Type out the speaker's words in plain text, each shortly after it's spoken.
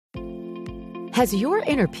Has your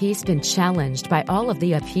inner peace been challenged by all of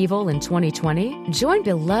the upheaval in 2020? Join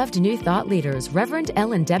beloved new thought leaders Reverend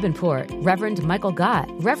Ellen Davenport, Reverend Michael Gott,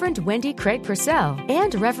 Reverend Wendy Craig Purcell,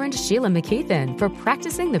 and Reverend Sheila McKeithen for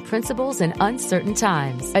Practicing the Principles in Uncertain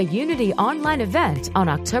Times, a Unity online event on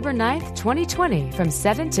October 9th, 2020 from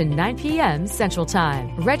 7 to 9 p.m. Central Time.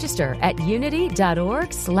 Register at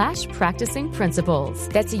unity.org/practicing principles.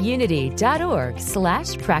 That's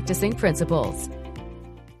unity.org/practicing principles.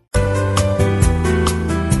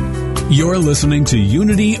 You're listening to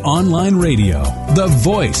Unity Online Radio, the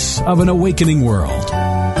voice of an awakening world.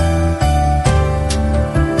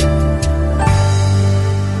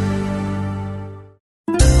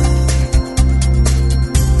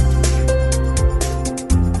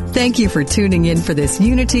 Thank you for tuning in for this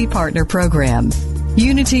Unity Partner Program.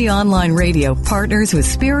 Unity Online Radio partners with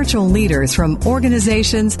spiritual leaders from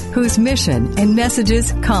organizations whose mission and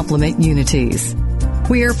messages complement Unity's.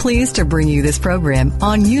 We are pleased to bring you this program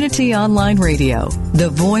on Unity Online Radio, the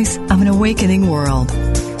voice of an awakening world.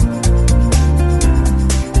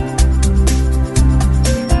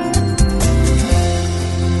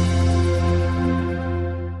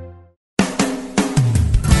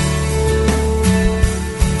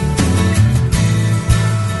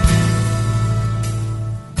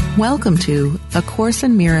 Welcome to A Course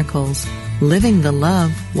in Miracles, Living the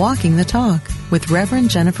Love, Walking the Talk, with Reverend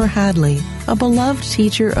Jennifer Hadley, a beloved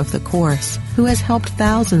teacher of the Course who has helped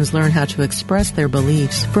thousands learn how to express their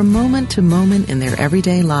beliefs from moment to moment in their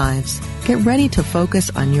everyday lives. Get ready to focus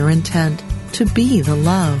on your intent to be the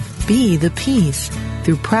love, be the peace,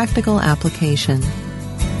 through practical application.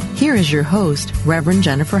 Here is your host, Reverend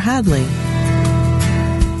Jennifer Hadley.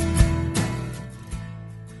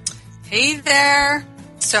 Hey there.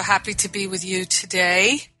 So happy to be with you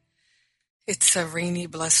today. It's a rainy,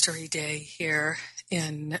 blustery day here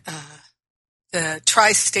in the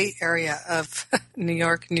tri-state area of New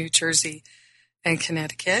York, New Jersey, and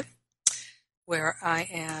Connecticut, where I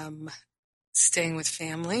am staying with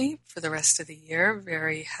family for the rest of the year.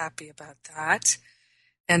 Very happy about that.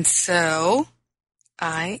 And so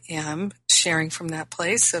I am sharing from that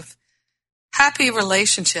place of happy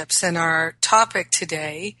relationships. And our topic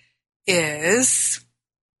today is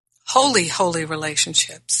holy, holy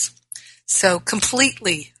relationships. So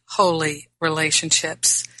completely holy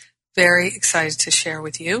relationships. Very excited to share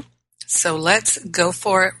with you. So let's go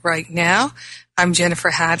for it right now. I'm Jennifer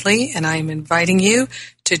Hadley, and I'm inviting you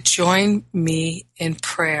to join me in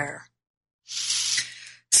prayer.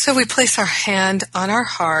 So we place our hand on our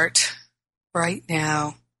heart right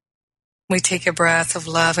now. We take a breath of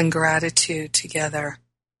love and gratitude together.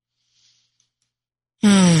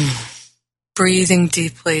 Breathing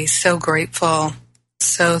deeply, so grateful.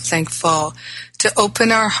 So thankful to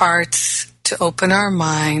open our hearts, to open our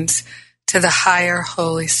minds to the higher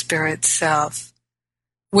Holy Spirit self.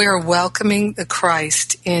 We're welcoming the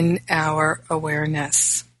Christ in our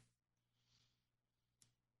awareness.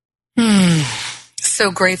 So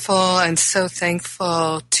grateful and so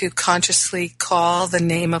thankful to consciously call the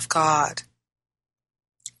name of God.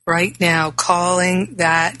 Right now, calling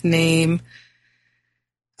that name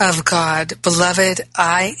of God. Beloved,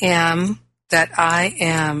 I am that I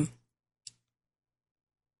am,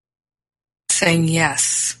 saying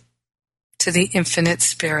yes to the infinite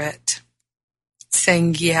spirit,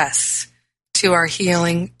 saying yes to our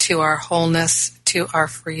healing, to our wholeness, to our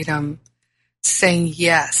freedom, saying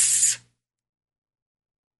yes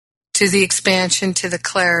to the expansion, to the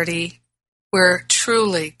clarity. We're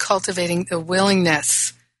truly cultivating the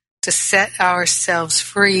willingness to set ourselves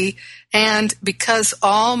free, and because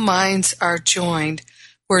all minds are joined,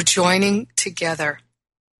 we're joining together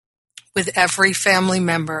with every family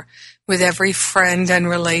member, with every friend and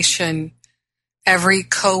relation, every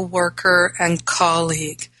co-worker and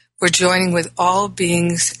colleague. We're joining with all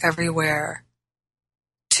beings everywhere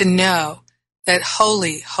to know that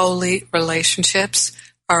holy, holy relationships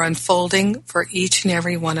are unfolding for each and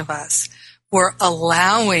every one of us. We're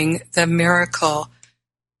allowing the miracle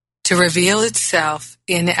to reveal itself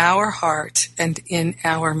in our heart and in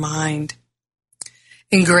our mind.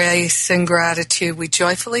 In grace and gratitude, we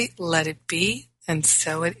joyfully let it be, and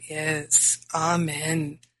so it is.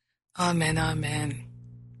 Amen. Amen, amen.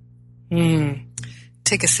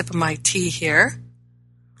 Take a sip of my tea here.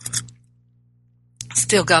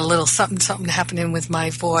 Still got a little something happening with my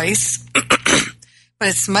voice, but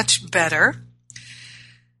it's much better.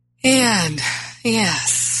 And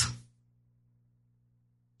yes,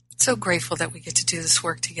 so grateful that we get to do this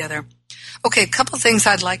work together. Okay, a couple things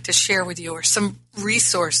I'd like to share with you, or some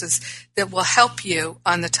resources that will help you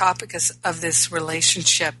on the topic of this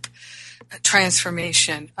relationship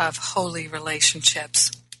transformation of holy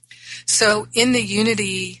relationships. So in the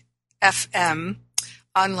Unity FM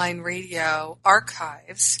online radio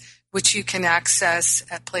archives, which you can access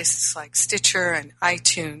at places like Stitcher and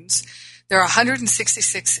iTunes, there are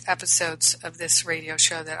 166 episodes of this radio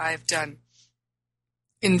show that I have done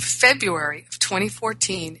in February of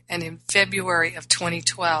 2014 and in February of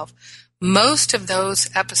 2012. Most of those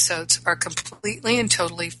episodes are completely and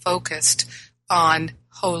totally focused on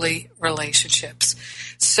holy relationships.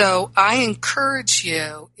 So I encourage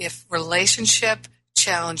you, if relationship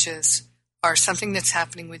challenges are something that's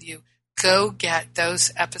happening with you, go get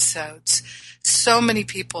those episodes. So many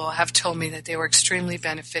people have told me that they were extremely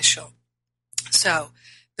beneficial. So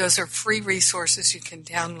those are free resources. You can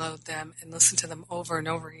download them and listen to them over and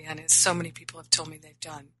over again, as so many people have told me they've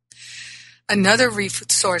done. Another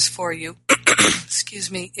resource for you,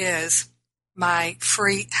 is my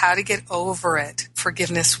free How to Get Over It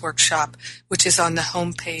Forgiveness Workshop, which is on the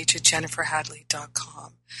homepage at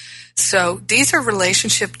jenniferhadley.com. So these are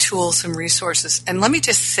relationship tools and resources. And let me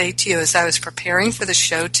just say to you, as I was preparing for the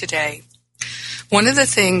show today, one of the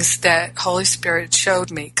things that Holy Spirit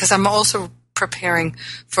showed me, because I'm also preparing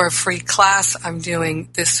for a free class I'm doing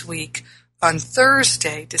this week on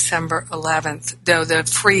Thursday, December 11th, though the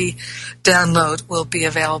free download will be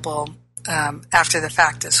available after the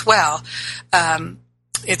fact as well.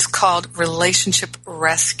 It's called Relationship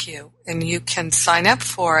Rescue, and you can sign up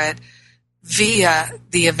for it via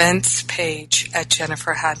the events page at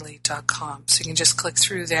jenniferhadley.com. So you can just click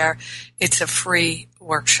through there. It's a free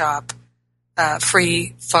workshop,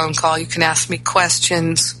 free phone call. You can ask me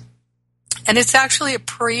questions. And it's actually a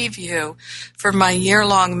preview for my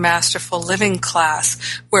year-long Masterful Living class,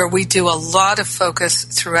 where we do a lot of focus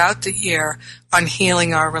throughout the year on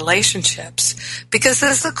healing our relationships. Because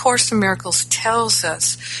as the Course in Miracles tells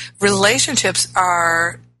us, relationships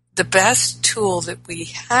are the best tool that we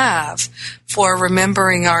have for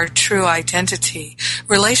remembering our true identity.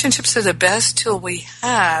 Relationships are the best tool we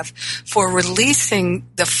have for releasing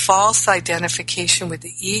the false identification with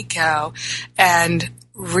the ego and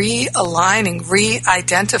realigning,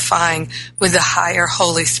 re-identifying with the higher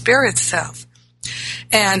Holy Spirit self.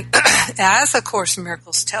 And as A Course in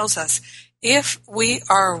Miracles tells us, if we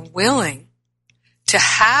are willing to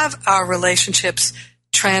have our relationships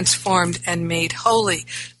transformed and made holy,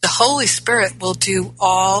 the Holy Spirit will do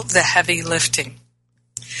all the heavy lifting.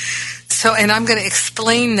 So, and I'm going to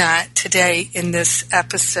explain that today in this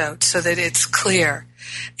episode so that it's clear.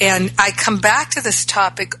 And I come back to this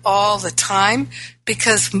topic all the time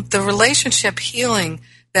because the relationship healing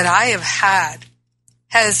that I have had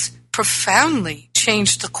has profoundly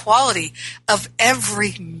changed the quality of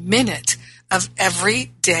every minute of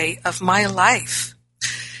every day of my life.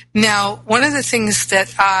 Now, one of the things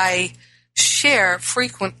that I share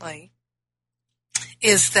frequently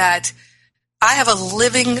is that I have a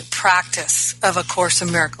living practice of A Course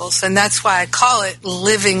in Miracles, and that's why I call it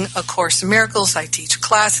Living A Course in Miracles. I teach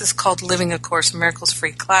classes called Living A Course in Miracles,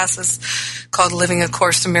 free classes called Living A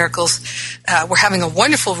Course in Miracles. We're having a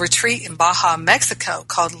wonderful retreat in Baja, Mexico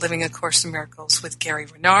called Living A Course in Miracles with Gary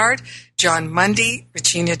Renard, John Mundy,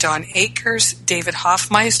 Regina Dawn Akers, David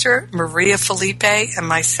Hoffmeister, Maria Felipe, and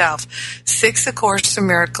myself. 6 A Course in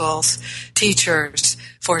Miracles teachers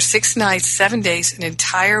for 6 nights, 7 days, an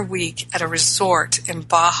entire week at a resort in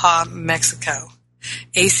Baja, Mexico.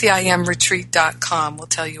 ACIMretreat.com will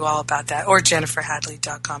tell you all about that, or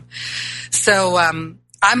jenniferhadley.com. So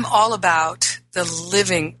I'm all about the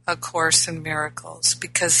living A Course in Miracles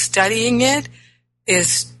because studying it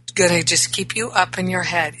is going to just keep you up in your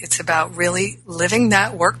head. It's about really living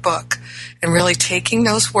that workbook and really taking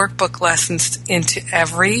those workbook lessons into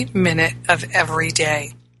every minute of every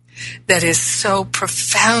day. That is so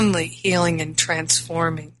profoundly healing and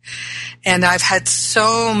transforming. And I've had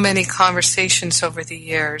so many conversations over the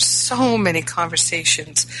years, so many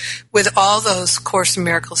conversations with all those Course in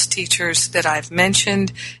Miracles teachers that I've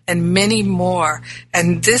mentioned and many more.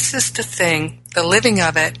 And this is the thing, the living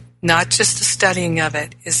of it, not just the studying of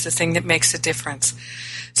it, is the thing that makes a difference.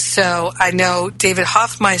 So I know David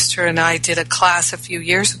Hoffmeister and I did a class a few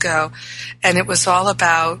years ago, and it was all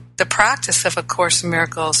about the practice of A Course in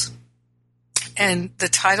Miracles. And the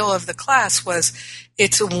title of the class was,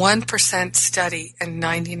 It's a 1% study and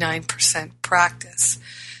 99% practice.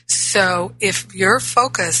 So if your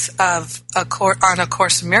focus of on A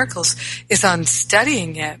Course in Miracles is on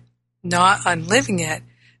studying it, not on living it,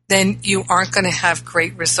 then you aren't going to have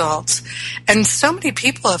great results. And so many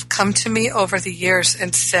people have come to me over the years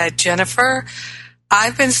and said, Jennifer,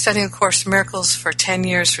 I've been studying A Course in Miracles for 10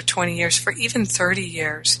 years, for 20 years, for even 30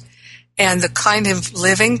 years. And the kind of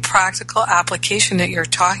living practical application that you're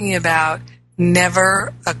talking about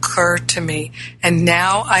never occurred to me. And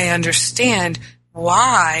now I understand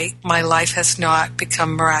why my life has not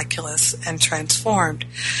become miraculous and transformed.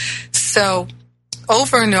 So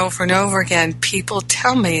over and over and over again, people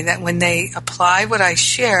tell me that when they apply what I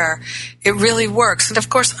share, it really works. And of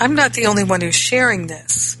course, I'm not the only one who's sharing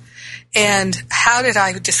this. And how did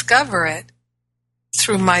I discover it?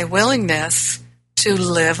 Through my willingness to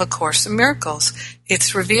live A Course in Miracles.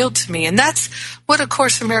 It's revealed to me. And that's what A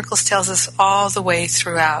Course in Miracles tells us all the way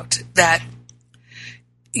throughout, that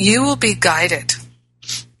you will be guided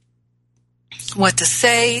what to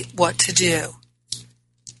say, what to do.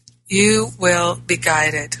 You will be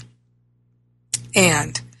guided.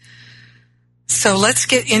 And so let's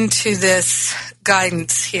get into this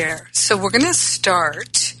guidance here. So we're going to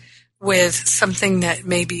start with something that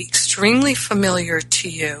may be extremely familiar to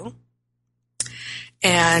you.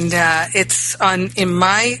 And it's in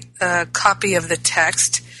my copy of the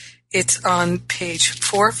text. It's on page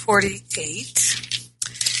 448.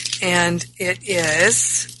 And it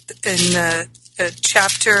is in the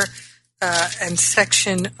chapter and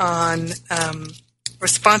section on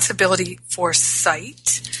responsibility for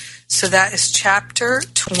sight. So that is chapter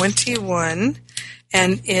 21,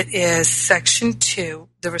 and it is section 2,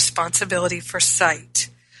 the responsibility for sight,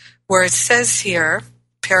 where it says here,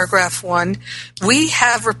 paragraph 1, we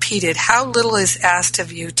have repeated how little is asked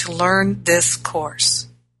of you to learn this course.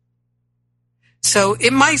 So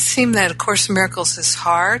it might seem that A Course in Miracles is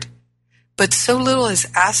hard, but so little is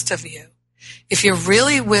asked of you. If you're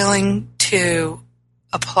really willing to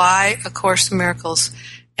apply A Course in Miracles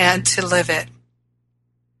and to live it,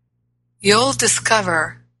 you'll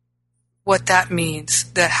discover what that means,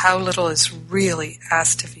 that how little is really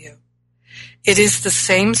asked of you. It is the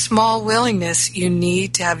same small willingness you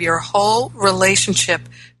need to have your whole relationship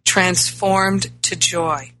transformed to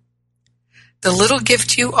joy. The little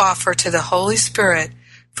gift you offer to the Holy Spirit,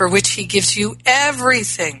 for which He gives you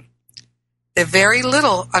everything, the very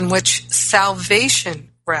little on which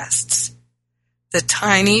salvation rests, the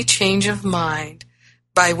tiny change of mind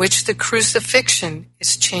by which the crucifixion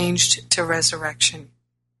is changed to resurrection.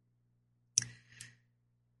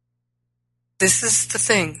 This is the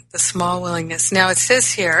thing, the small willingness. Now it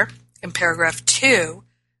says here in paragraph 2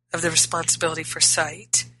 of the responsibility for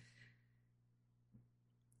sight,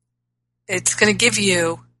 it's going to give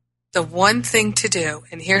you the one thing to do.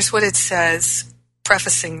 And here's what it says,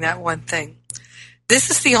 prefacing that one thing.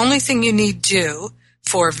 This is the only thing you need do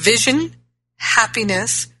for vision,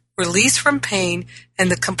 happiness, release from pain,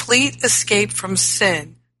 and the complete escape from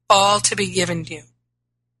sin, all to be given you.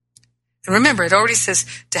 And remember, it already says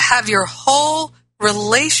to have your whole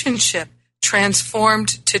relationship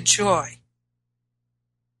transformed to joy.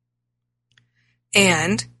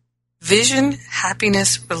 And vision,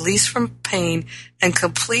 happiness, release from pain, and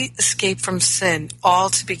complete escape from sin, all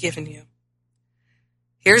to be given you.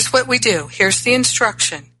 Here's what we do. Here's the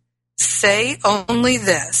instruction. Say only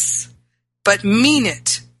this, but mean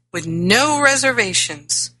it with no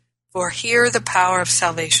reservations, for here the power of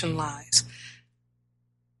salvation lies.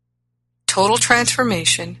 Total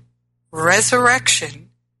transformation, resurrection,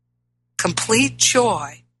 complete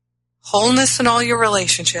joy, wholeness in all your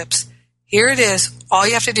relationships. Here it is. All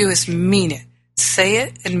you have to do is mean it. Say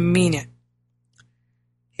it and mean it.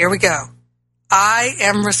 Here we go. I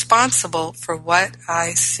am responsible for what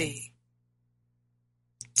I see.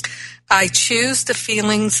 I choose the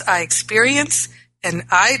feelings I experience, and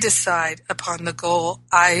I decide upon the goal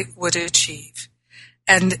I would achieve.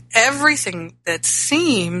 And everything that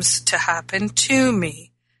seems to happen to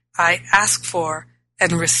me, I ask for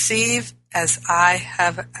and receive as I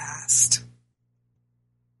have asked.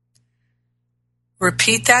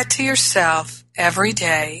 Repeat that to yourself every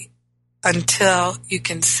day until you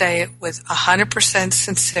can say it with 100%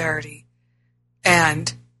 sincerity.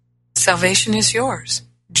 And salvation is yours.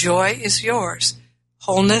 Joy is yours.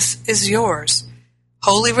 Wholeness is yours.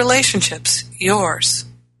 Holy relationships, yours.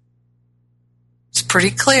 It's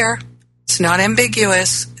pretty clear. It's not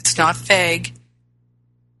ambiguous. It's not vague.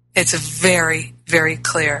 It's very, very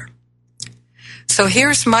clear. So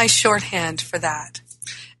here's my shorthand for that.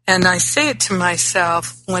 And I say it to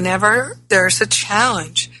myself whenever there's a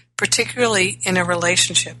challenge, particularly in a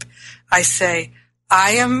relationship. I say,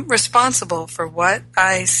 I am responsible for what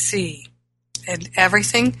I see, and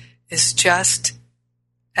everything is just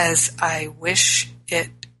as I wish it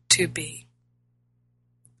to be.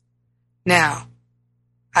 Now,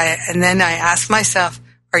 then I ask myself,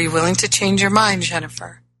 are you willing to change your mind,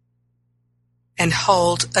 Jennifer? And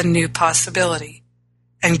hold a new possibility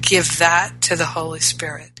and give that to the Holy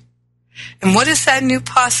Spirit. And what is that new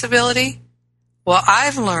possibility? Well,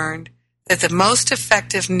 I've learned that the most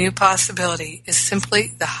effective new possibility is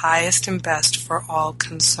simply the highest and best for all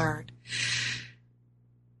concerned.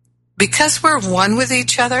 Because we're one with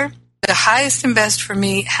each other, the highest and best for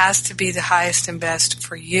me has to be the highest and best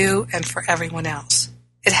for you and for everyone else.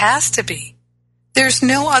 It has to be. There's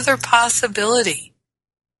no other possibility.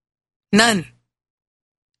 None.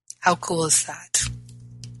 How cool is that?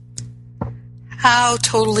 How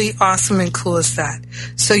totally awesome and cool is that?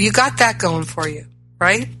 So you got that going for you,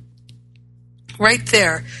 right? Right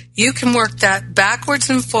there. You can work that backwards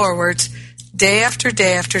and forwards day after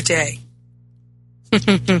day after day.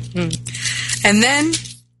 And then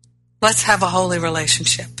let's have a holy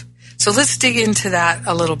relationship. So let's dig into that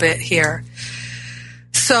a little bit here.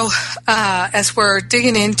 So as we're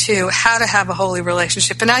digging into how to have a holy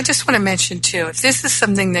relationship, and I just want to mention too, if this is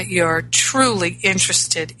something that you're truly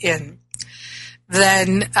interested in,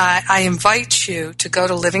 then I invite you to go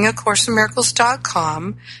to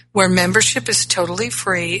livingacourseofmiracles.com, where membership is totally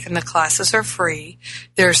free and the classes are free.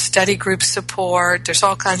 There's study group support. There's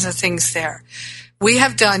all kinds of things there. We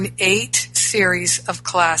have done 8 series of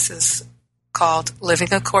classes called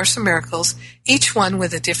Living A Course in Miracles, each one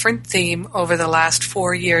with a different theme. Over the last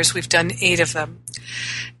 4 years, we've done 8 of them.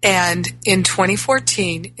 And in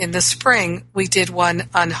 2014, in the spring, we did one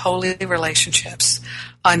on holy relationships,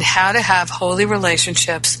 on how to have holy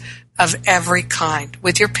relationships of every kind,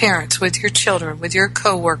 with your parents, with your children, with your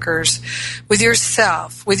coworkers, with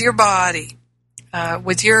yourself, with your body,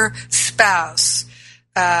 with your spouse,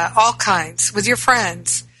 all kinds, with your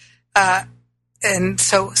friends. And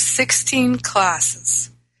so 16 classes.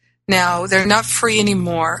 Now, they're not free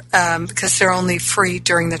anymore because they're only free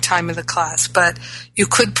during the time of the class, but you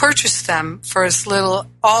could purchase them for as little,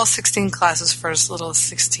 all 16 classes for as little as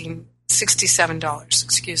 $67,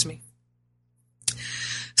 excuse me.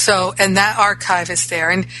 So, and that archive is there,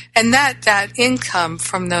 and that income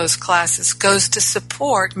from those classes goes to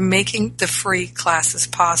support making the free classes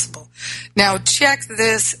possible. Now, check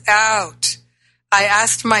this out. I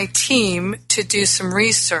asked my team to do some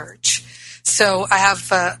research. So I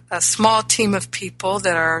have a small team of people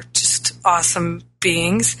that are just awesome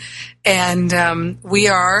beings, and we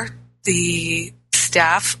are the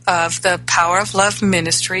staff of the Power of Love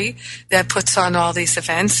Ministry that puts on all these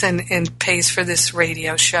events and pays for this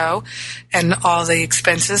radio show and all the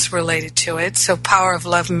expenses related to it. So Power of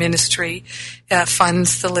Love Ministry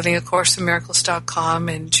funds the livingacourseofmiracles.com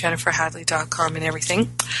and jenniferhadley.com and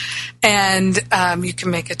everything. And you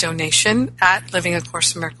can make a donation at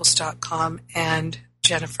livingacourseofmiracles.com and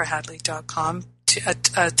jenniferhadley.com, to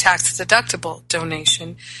a tax-deductible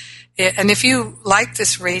donation. And if you like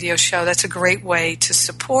this radio show, that's a great way to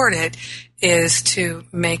support it, is to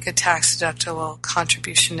make a tax-deductible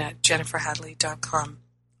contribution at jenniferhadley.com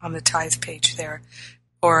on the tithe page there,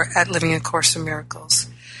 or at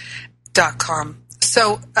livingacourseofmiracles.com.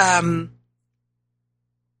 So,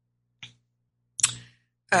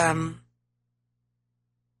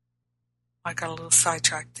 I got a little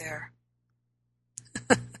sidetracked there.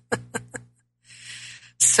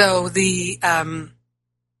 So the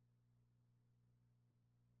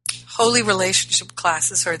holy relationship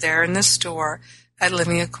classes are there in the store at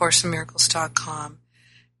livingacourseofmiracles.com,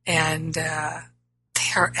 and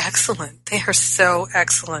they are excellent. They are so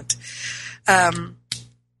excellent.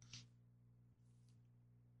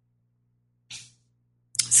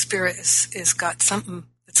 Spirit is got something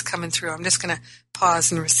that's coming through. I'm just going to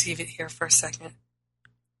pause and receive it here for a second.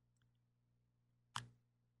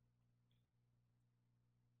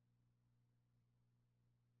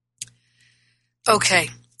 Okay.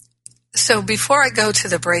 So before I go to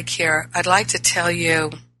the break here, I'd like to tell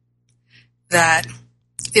you that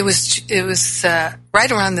it was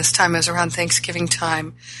right around this time, it was around Thanksgiving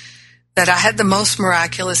time, that I had the most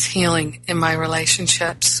miraculous healing in my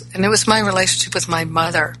relationships. And it was my relationship with my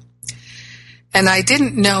mother. And I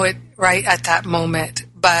didn't know it right at that moment,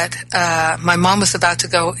 but my mom was about to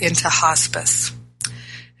go into hospice.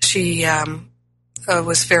 She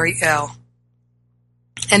was very ill,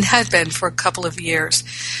 and had been for a couple of years.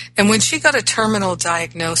 And when she got a terminal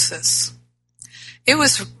diagnosis, it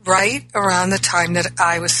was right around the time that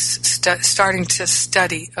I was starting to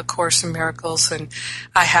study A Course in Miracles, and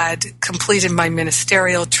I had completed my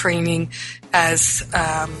ministerial training as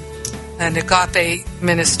an Agape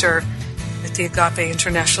minister at the Agape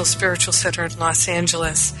International Spiritual Center in Los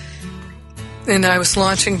Angeles. And I was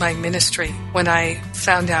launching my ministry when I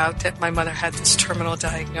found out that my mother had this terminal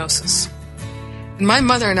diagnosis. And my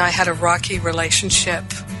mother and I had a rocky relationship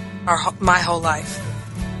my whole life.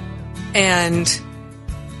 And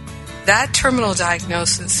that terminal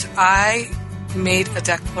diagnosis, I made a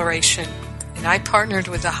declaration, and I partnered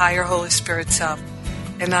with the higher Holy Spirit self,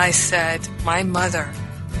 and I said, my mother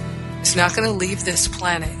is not going to leave this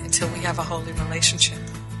planet until we have a holy relationship.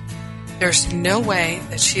 There's no way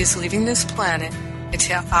that she is leaving this planet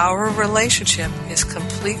until our relationship is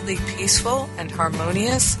completely peaceful and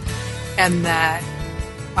harmonious, and that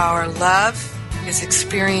our love is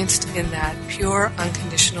experienced in that pure,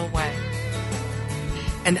 unconditional way.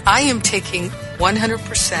 And I am taking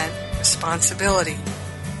 100% responsibility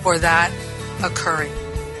for that occurring.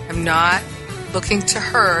 I'm not looking to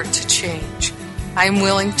her to change. I'm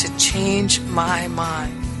willing to change my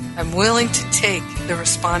mind. I'm willing to take the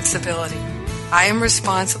responsibility. I am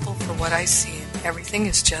responsible for what I see, and everything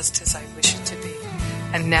is just as I wish it to be.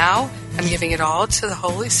 And now I'm giving it all to the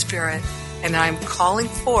Holy Spirit, and I'm calling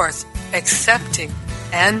forth, accepting,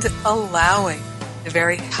 and allowing the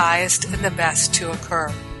very highest and the best to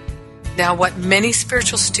occur. Now, what many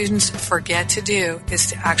spiritual students forget to do is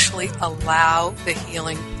to actually allow the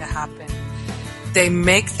healing to happen. They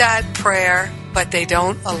make that prayer, but they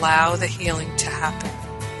don't allow the healing to happen.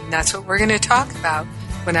 And that's what we're going to talk about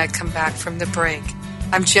when I come back from the break.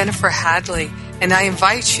 I'm Jennifer Hadley, and I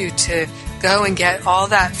invite you to go and get all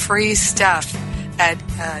that free stuff at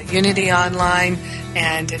Unity Online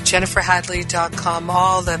and at jenniferhadley.com,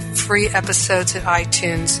 all the free episodes at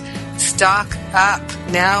iTunes. Stock up.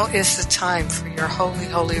 Now is the time for your holy,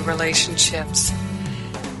 holy relationships.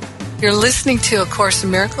 You're listening to A Course in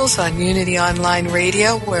Miracles on Unity Online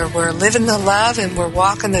Radio, where we're living the love and we're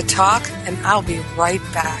walking the talk, and I'll be right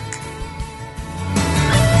back.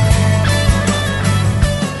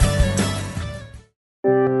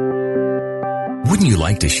 Wouldn't you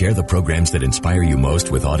like to share the programs that inspire you most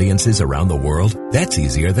with audiences around the world? That's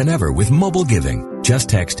easier than ever with mobile giving. Just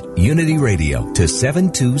text Unity Radio to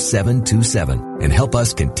 72727 and help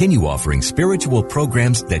us continue offering spiritual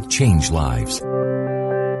programs that change lives.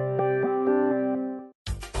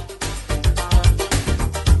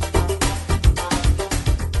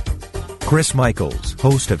 Chris Michaels,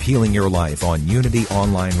 host of Healing Your Life on Unity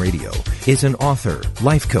Online Radio, is an author,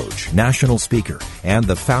 life coach, national speaker, and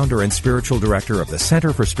the founder and spiritual director of the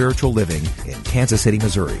Center for Spiritual Living in Kansas City,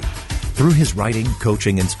 Missouri. Through his writing,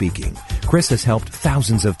 coaching, and speaking, Chris has helped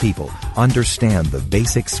thousands of people understand the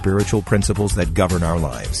basic spiritual principles that govern our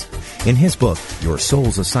lives. In his book, Your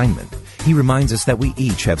Soul's Assignment, he reminds us that we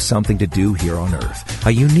each have something to do here on earth,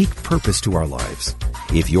 a unique purpose to our lives.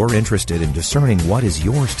 If you're interested in discerning what is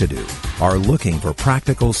yours to do, are looking for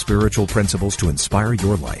practical spiritual principles to inspire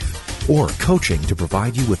your life, or coaching to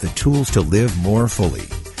provide you with the tools to live more fully,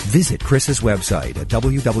 visit Chris's website at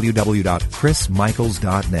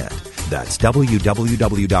www.chrismichaels.net. That's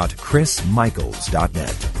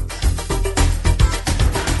www.chrismichaels.net.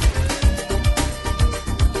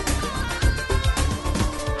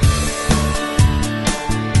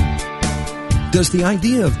 Does the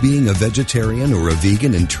idea of being a vegetarian or a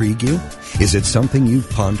vegan intrigue you? Is it something you've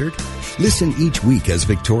pondered? Listen each week as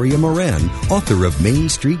Victoria Moran, author of Main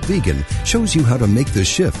Street Vegan, shows you how to make the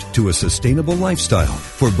shift to a sustainable lifestyle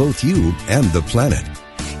for both you and the planet.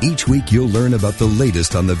 Each week you'll learn about the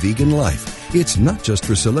latest on the vegan life. It's not just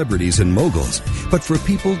for celebrities and moguls, but for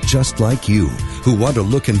people just like you who want to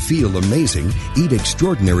look and feel amazing, eat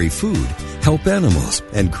extraordinary food, help animals,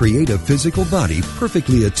 and create a physical body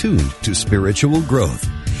perfectly attuned to spiritual growth.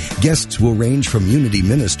 Guests will range from Unity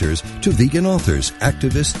ministers to vegan authors,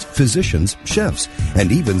 activists, physicians, chefs,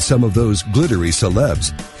 and even some of those glittery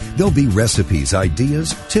celebs. There'll be recipes,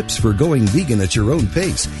 ideas, tips for going vegan at your own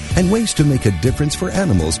pace, and ways to make a difference for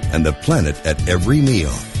animals and the planet at every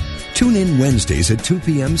meal. Tune in Wednesdays at 2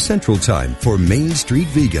 p.m. Central Time for Main Street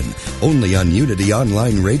Vegan, only on Unity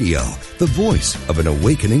Online Radio, the voice of an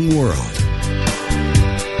awakening world.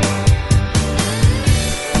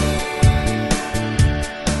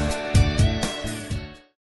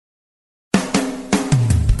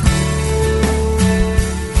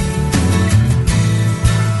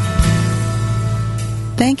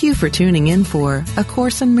 Thank you for tuning in for A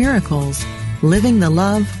Course in Miracles, living the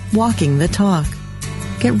love, walking the talk.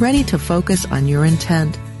 Get ready to focus on your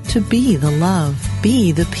intent to be the love,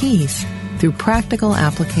 be the peace, through practical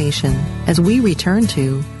application as we return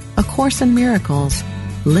to A Course in Miracles,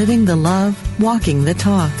 living the love, walking the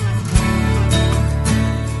talk.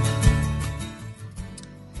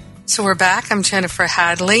 So we're back. I'm Jennifer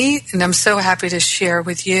Hadley, and I'm so happy to share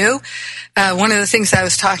with you one of the things I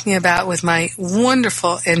was talking about with my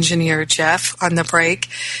wonderful engineer, Jeff, on the break,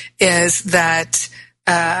 is that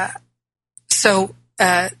the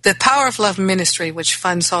Power of Love Ministry, which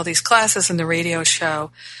funds all these classes and the radio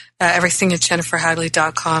show, everything at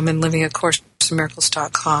jenniferhadley.com and Living A Course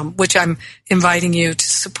CourseInMiracles.com, which I'm inviting you to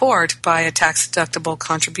support by a tax-deductible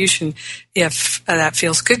contribution if that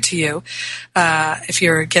feels good to you, if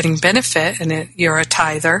you're getting benefit and you're a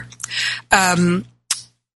tither. Do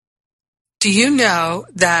you know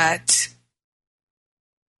that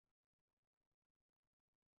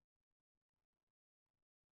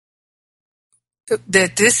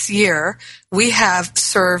this year we have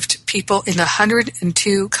served people in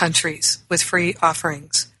 102 countries with free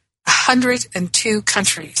offerings? 102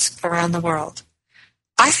 countries around the world.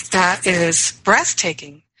 I think that is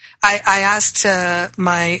breathtaking. I asked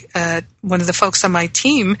my one of the folks on my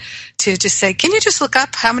team to just say, can you just look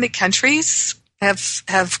up how many countries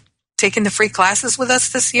have taken the free classes with us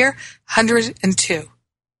this year? 102.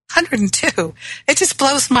 102. It just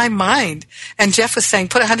blows my mind. And Jeff was saying,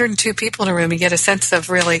 put 102 people in a room, you get a sense of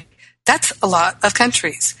really, that's a lot of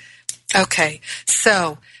countries. Okay.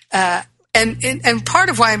 So, and part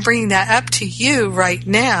of why I'm bringing that up to you right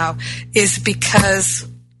now is because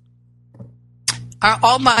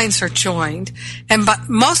all minds are joined. And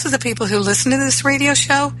most of the people who listen to this radio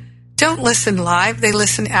show don't listen live. They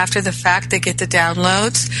listen after the fact. They get the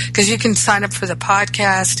downloads because you can sign up for the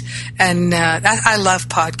podcast. And I love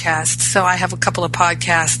podcasts. So I have a couple of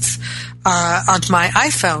podcasts on my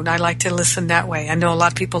iPhone. I like to listen that way. I know a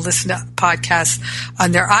lot of people listen to podcasts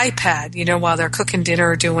on their iPad, while they're cooking dinner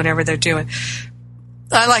or doing whatever they're doing.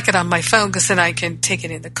 I like it on my phone because then I can take it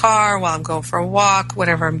in the car while I'm going for a walk,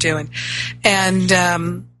 whatever I'm doing.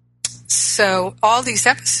 And so all these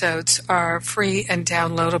episodes are free and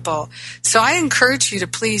downloadable. So I encourage you to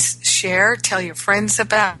please share, tell your friends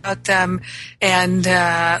about them, and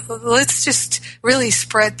let's just really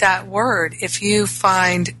spread that word if you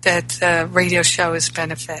find that the radio show is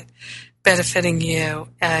benefiting you.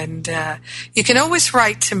 And you can always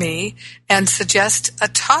write to me and suggest a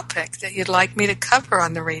topic that you'd like me to cover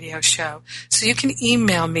on the radio show. So you can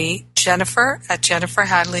email me,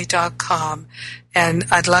 Jennifer@jenniferhadley.com, and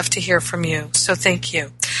I'd love to hear from you. So thank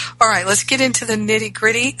you. All right, let's get into the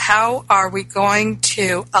nitty-gritty. How are we going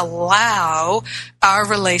to allow our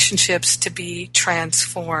relationships to be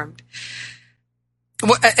transformed?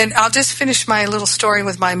 And I'll just finish my little story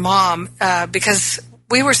with my mom because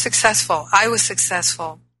we were successful. I was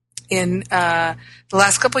successful in the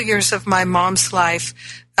last couple of years of my mom's life,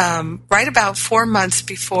 right about 4 months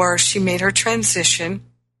before she made her transition,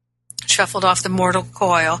 shuffled off the mortal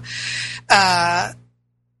coil.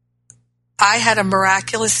 I had a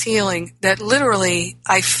miraculous healing that literally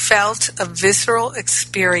I felt a visceral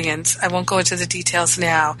experience. I won't go into the details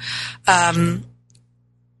now, in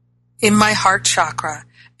my heart chakra.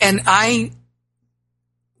 And I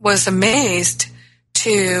was amazed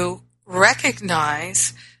to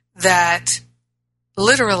recognize that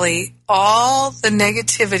literally all the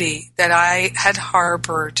negativity that I had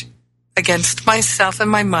harbored against myself and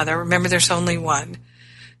my mother, remember there's only one,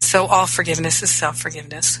 so all forgiveness is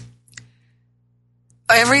self-forgiveness.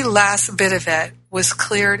 Every last bit of it was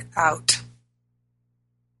cleared out.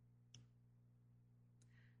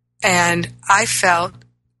 And I felt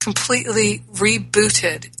completely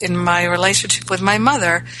rebooted in my relationship with my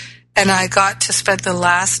mother, and I got to spend the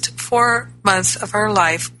last 4 months of her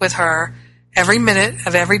life with her, every minute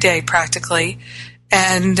of every day practically,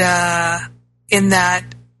 and in that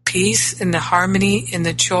peace, in the harmony, in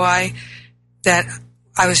the joy that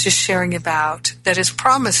I was just sharing about, that is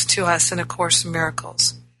promised to us in A Course in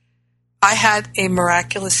Miracles. I had a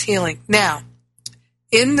miraculous healing. Now,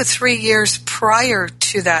 in the 3 years prior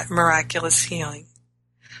to that miraculous healing,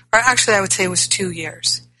 or actually I would say it was 2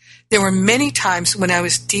 years, there were many times when I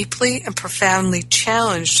was deeply and profoundly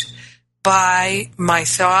challenged by my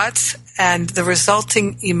thoughts and the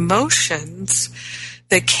resulting emotions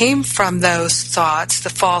that came from those thoughts, the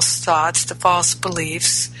false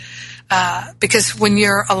beliefs. Because when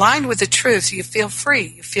you're aligned with the truth, you feel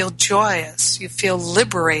free, you feel joyous, you feel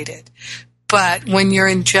liberated. But when you're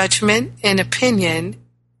in judgment and opinion,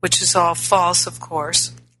 which is all false, of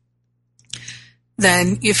course,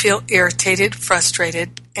 then you feel irritated,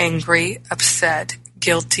 frustrated, angry, upset,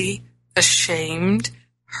 guilty, ashamed,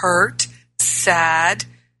 hurt, sad,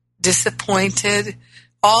 disappointed.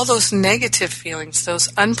 All those negative feelings, those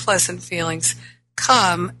unpleasant feelings,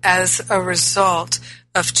 come as a result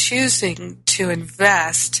of choosing to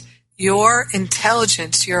invest your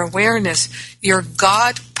intelligence, your awareness, your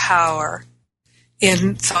God power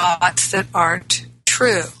in thoughts that aren't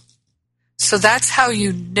true. So that's how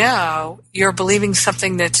you know you're believing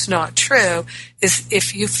something that's not true, is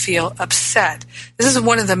if you feel upset. This is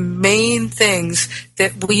one of the main things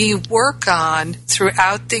that we work on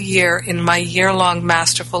throughout the year in my year-long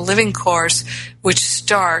Masterful Living course, which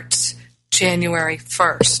starts January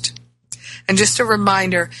 1st. And just a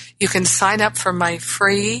reminder, you can sign up for my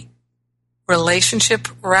free relationship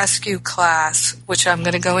rescue class, which I'm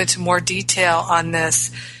going to go into more detail on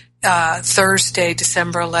this Thursday,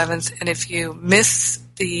 December 11th. And if you miss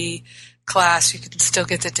the class, you can still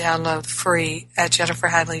get the download free at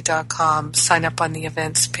jenniferhadley.com. Sign up on the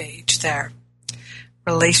events page there.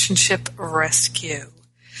 Relationship rescue.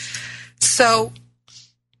 So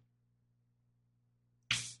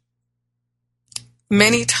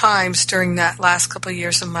many times during that last couple of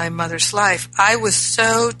years of my mother's life, I was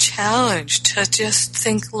so challenged to just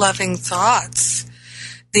think loving thoughts.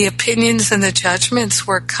 The opinions and the judgments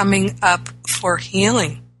were coming up for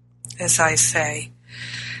healing, as I say.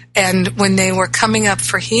 And when they were coming up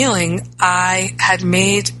for healing, I had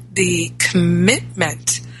made the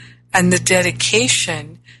commitment and the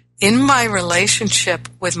dedication in my relationship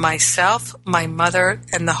with myself, my mother,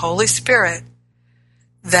 and the Holy Spirit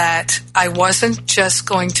that I wasn't just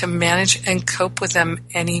going to manage and cope with them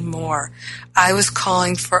anymore. I was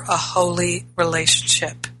calling for a holy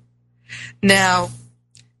relationship. Now,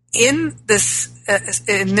 in this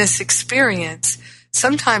experience,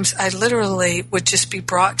 sometimes I literally would just be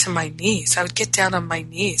brought to my knees. I would get down on my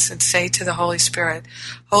knees and say to the Holy Spirit,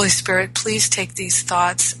 please take these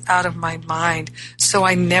thoughts out of my mind so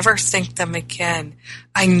I never think them again.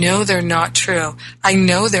 I know they're not true. I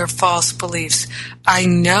know they're false beliefs. I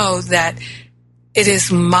know that it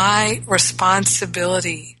is my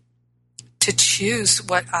responsibility to choose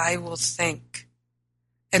what I will think.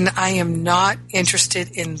 And I am not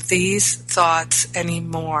interested in these thoughts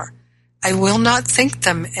anymore. I will not think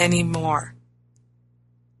them anymore.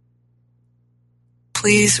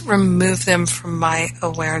 Please remove them from my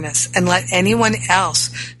awareness and let anyone else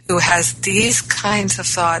who has these kinds of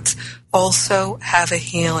thoughts also have a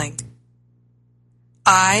healing.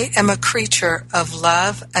 I am a creature of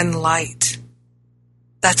love and light.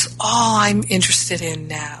 That's all I'm interested in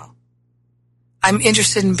now. I'm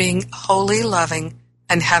interested in being wholly loving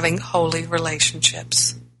and having holy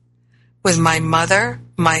relationships with my mother,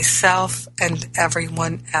 myself, and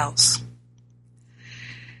everyone else.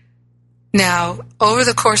 Now, over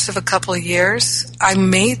the course of a couple of years, I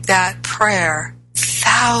made that prayer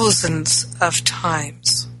thousands of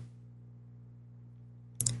times.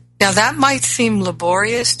 Now, that might seem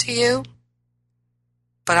laborious to you,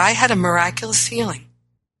 but I had a miraculous healing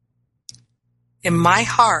in my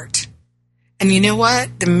heart. And you know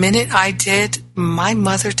what? The minute I did, my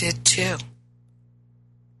mother did too.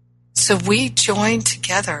 So we joined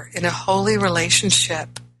together in a holy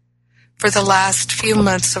relationship for the last few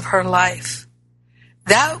months of her life.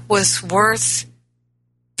 That was worth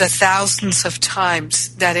the thousands of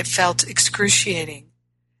times that it felt excruciating.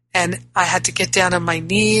 And I had to get down on my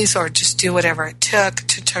knees or just do whatever it took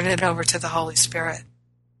to turn it over to the Holy Spirit.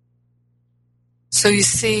 So you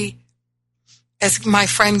see, as my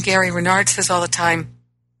friend Gary Renard says all the time,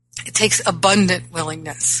 it takes abundant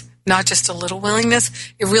willingness. Not just a little willingness,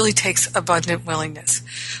 it really takes abundant willingness.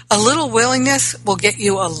 A little willingness will get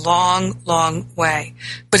you a long, long way.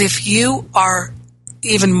 But if you are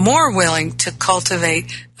even more willing to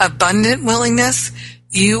cultivate abundant willingness,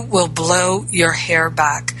 you will blow your hair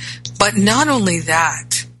back. But not only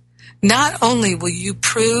that, not only will you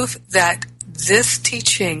prove that this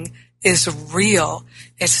teaching is real,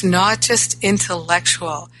 it's not just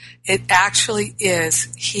intellectual, it actually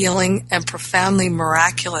is healing and profoundly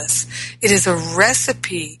miraculous. It is a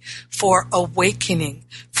recipe for awakening,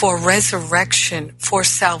 for resurrection, for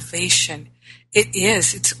salvation. It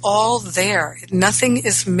is. It's all there. Nothing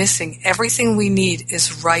is missing. Everything we need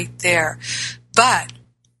is right there. But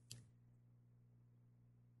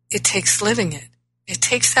it takes living it. It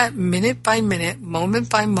takes that minute by minute,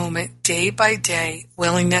 moment by moment, day by day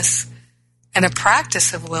willingness and a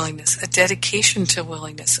practice of willingness, a dedication to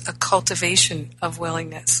willingness, a cultivation of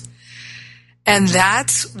willingness. And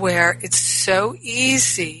that's where it's so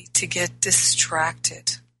easy to get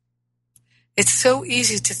distracted. It's so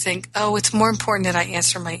easy to think, oh, it's more important that I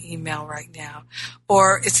answer my email right now.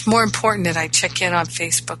 Or it's more important that I check in on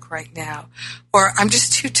Facebook right now. Or I'm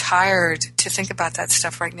just too tired to think about that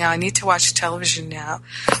stuff right now. I need to watch television now.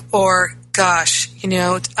 Or, gosh,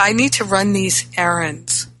 I need to run these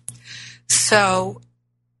errands. So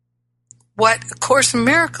what A Course in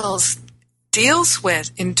Miracles deals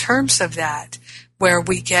with in terms of that, where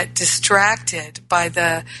we get distracted by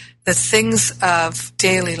the things of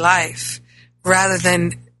daily life rather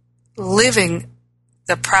than living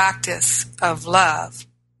the practice of love.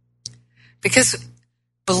 Because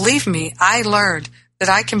believe me, I learned that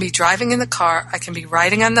I can be driving in the car, I can be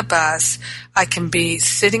riding on the bus, I can be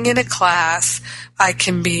sitting in a class, I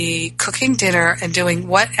can be cooking dinner and doing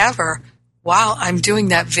whatever while I'm doing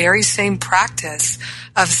that very same practice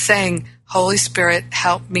of saying, Holy Spirit,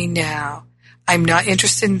 help me now. I'm not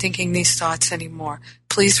interested in thinking these thoughts anymore.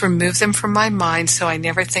 Please remove them from my mind so I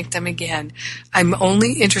never think them again. I'm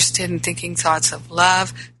only interested in thinking thoughts of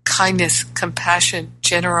love, kindness, compassion,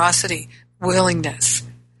 generosity, willingness.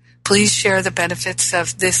 Please share the benefits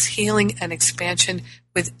of this healing and expansion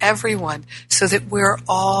with everyone so that we're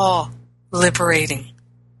all liberating,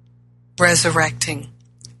 resurrecting,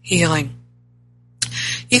 healing.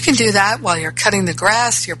 You can do that while you're cutting the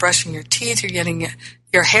grass, you're brushing your teeth, you're getting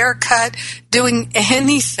your hair cut, doing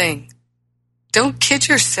anything. Don't kid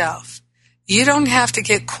yourself. You don't have to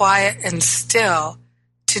get quiet and still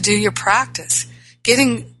to do your practice.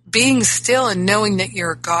 Being still and knowing that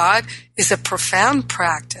you're God is a profound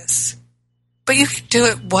practice. But you can do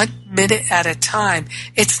it 1 minute at a time.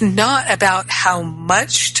 It's not about how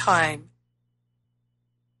much time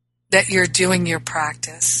that you're doing your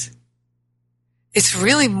practice. It's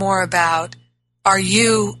really more about, are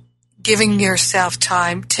you giving yourself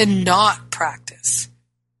time to not practice?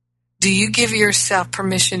 Do you give yourself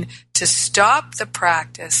permission to stop the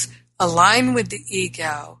practice, align with the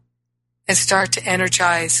ego, and start to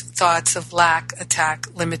energize thoughts of lack, attack,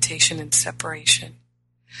 limitation, and separation?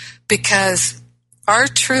 Because our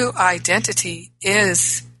true identity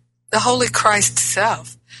is the Holy Christ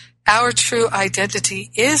self. Our true identity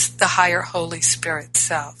is the higher Holy Spirit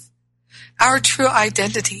self. Our true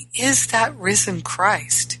identity is that risen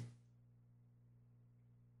Christ.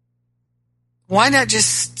 Why not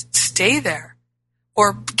just stay there?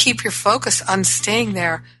 Or keep your focus on staying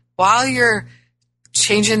there while you're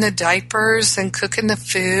changing the diapers and cooking the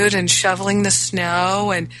food and shoveling the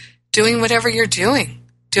snow and doing whatever you're doing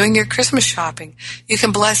your Christmas shopping. You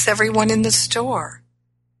can bless everyone in the store.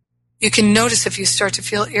 You can notice if you start to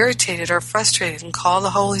feel irritated or frustrated and call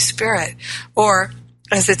the Holy Spirit. Or,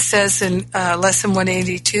 as it says in Lesson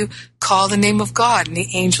 182, call the name of God and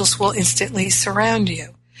the angels will instantly surround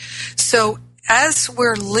you. So as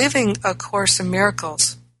we're living A Course in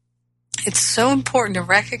Miracles, it's so important to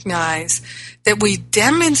recognize that we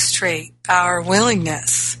demonstrate our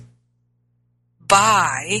willingness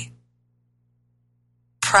by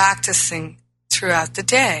practicing throughout the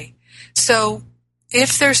day. So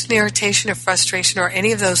if there's an irritation or frustration or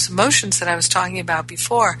any of those emotions that I was talking about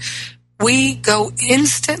before, we go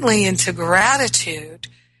instantly into gratitude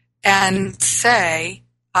and say,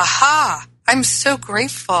 aha, I'm so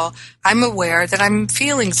grateful. I'm aware that I'm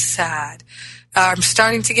feeling sad. I'm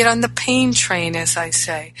starting to get on the pain train, as I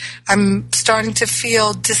say. I'm starting to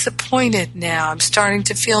feel disappointed now. I'm starting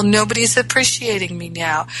to feel nobody's appreciating me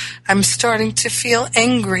now. I'm starting to feel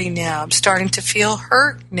angry now. I'm starting to feel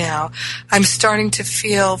hurt now. I'm starting to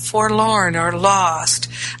feel forlorn or lost.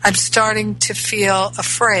 I'm starting to feel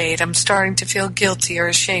afraid. I'm starting to feel guilty or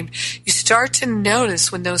ashamed. You start to notice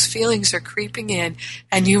when those feelings are creeping in,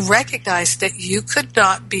 and you recognize that you could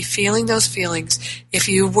not be feeling those feelings if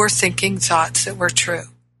you were thinking thoughts that were true.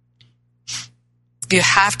 You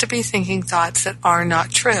have to be thinking thoughts that are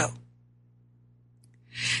not true.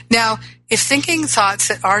 Now, if thinking thoughts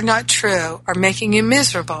that are not true are making you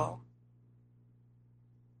miserable,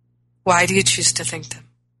 why do you choose to think them?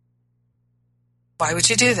 Why would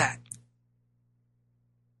you do that?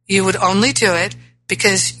 You would only do it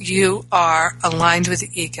because you are aligned with the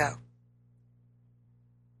ego.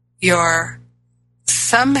 You're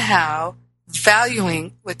somehow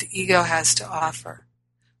valuing what the ego has to offer.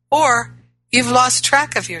 Or you've lost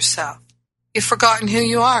track of yourself. You've forgotten who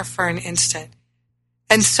you are for an instant.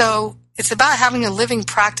 And so it's about having a living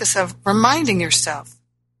practice of reminding yourself.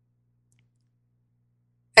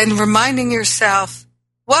 And reminding yourself,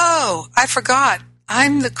 whoa, I forgot.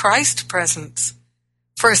 I'm the Christ presence.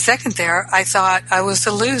 For a second there, I thought I was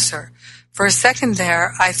a loser. For a second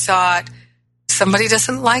there, I thought somebody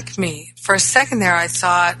doesn't like me. For a second there, I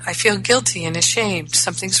thought, I feel guilty and ashamed.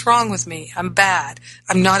 Something's wrong with me. I'm bad.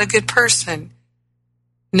 I'm not a good person.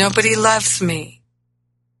 Nobody loves me.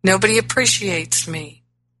 Nobody appreciates me.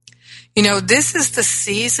 You know, this is the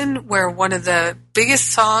season where one of the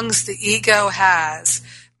biggest songs the ego has,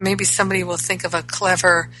 maybe somebody will think of a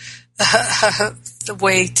clever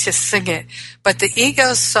way to sing it, but the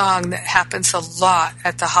ego song that happens a lot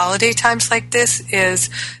at the holiday times like this is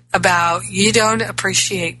about, you don't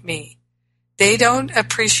appreciate me. They don't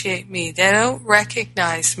appreciate me. They don't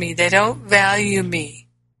recognize me. They don't value me.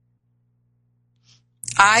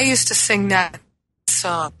 I used to sing that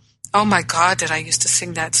song. Oh my God, did I used to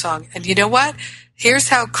sing that song. And you know what? Here's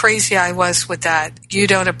how crazy I was with that "You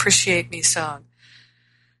Don't Appreciate Me" song.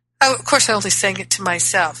 Of course, I only sang it to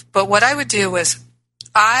myself. But what I would do was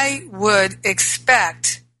I would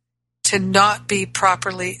expect to not be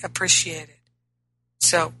properly appreciated.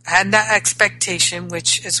 So I had that expectation,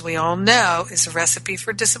 which, as we all know, is a recipe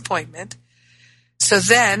for disappointment. So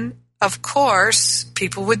then, of course,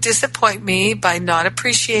 people would disappoint me by not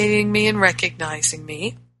appreciating me and recognizing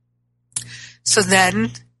me. So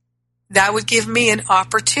then that would give me an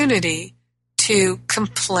opportunity to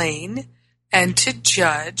complain and to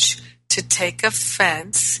judge, to take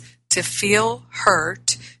offense, to feel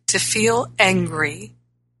hurt, to feel angry,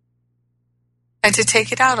 and to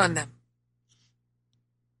take it out on them,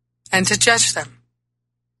 and to judge them,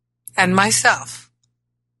 and myself,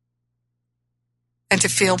 and to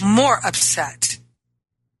feel more upset.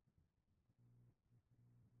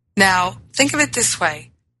 Now, think of it this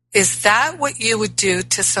way. Is that what you would do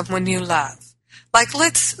to someone you love? Like,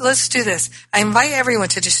 let's do this. I invite everyone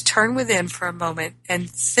to just turn within for a moment and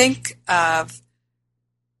think of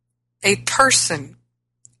a person.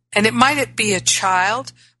 And it might be a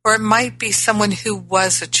child, or it might be someone who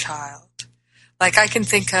was a child. Like, I can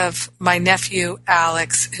think of my nephew,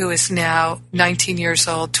 Alex, who is now 19 years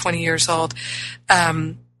old, 20 years old.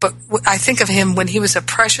 But I think of him when he was a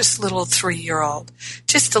precious little 3-year-old.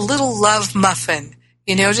 Just a little love muffin.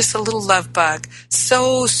 Just a little love bug.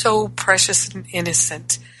 So precious and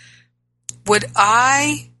innocent. Would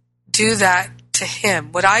I do that to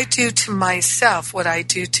him? Would I do to myself what I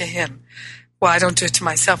do to him? Well, I don't do it to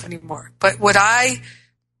myself anymore. But would I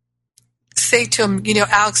say to him,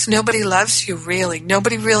 Alex, nobody loves you really.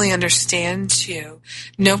 Nobody really understands you.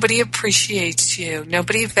 Nobody appreciates you.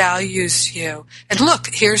 Nobody values you. And look,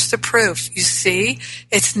 here's the proof. You see,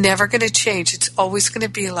 it's never going to change. It's always going to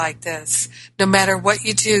be like this. No matter what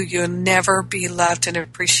you do, you'll never be loved and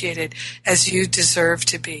appreciated as you deserve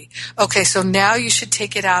to be. Okay, so now you should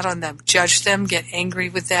take it out on them. Judge them, get angry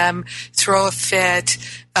with them, throw a fit,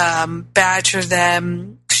 badger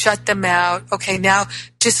them, shut them out. Okay, now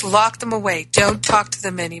just lock them away. Don't talk to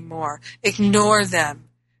them anymore. Ignore them.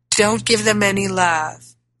 Don't give them any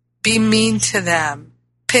love. Be mean to them.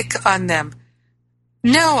 Pick on them.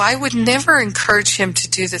 No, I would never encourage him to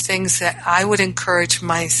do the things that I would encourage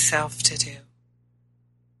myself to do.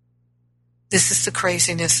 This is the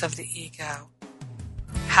craziness of the ego.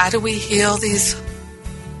 How do we heal these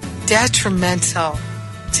detrimental,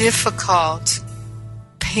 difficult,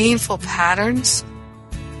 painful patterns?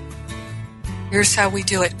 Here's how we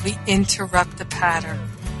do it. We interrupt the pattern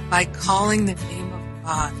by calling the name of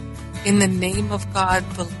God. In the name of God,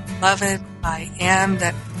 beloved, I am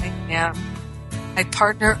that I am. I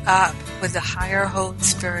partner up with the higher Holy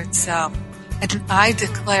Spirit self, and I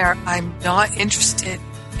declare I'm not interested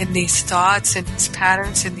in these thoughts and these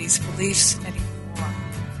patterns and these beliefs anymore.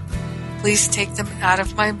 Please take them out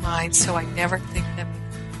of my mind so I never think them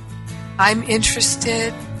again. I'm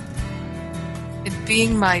interested in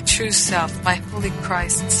being my true self, my holy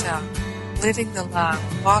Christ self, living the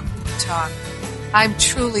love, walking the talk. I'm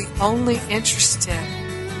truly only interested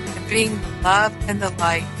in being the love and the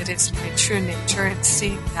light that is my true nature, and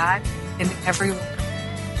seeing that in everyone.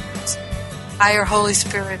 Higher Holy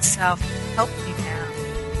Spirit self, help me now.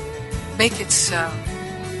 Make it so.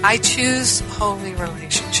 I choose holy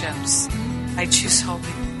relationships. I choose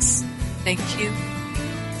holiness. Thank you.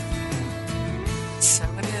 So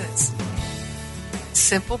it is.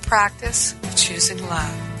 Simple practice of choosing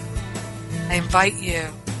love. I invite you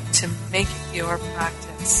to make it your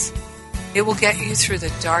practice. It will get you through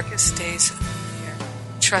the darkest days of the year.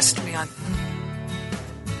 Trust me on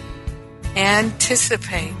that.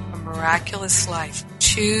 Anticipate a miraculous life.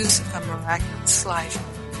 Choose a miraculous life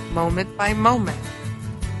moment by moment.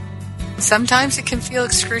 Sometimes it can feel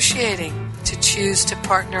excruciating to choose to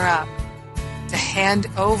partner up, to hand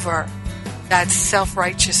over that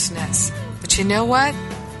self-righteousness. But you know what?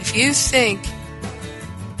 If you think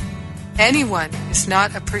anyone is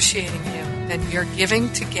not appreciating you, then you're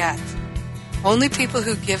giving to get. Only people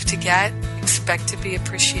who give to get expect to be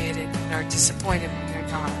appreciated and are disappointed when they're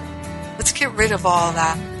not. Let's get rid of all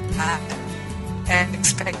that and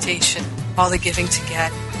expectation, all the giving to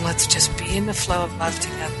get, and let's just be in the flow of love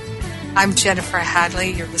together. I'm Jennifer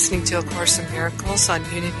Hadley. You're listening to A Course in Miracles on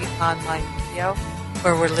Unity Online Radio,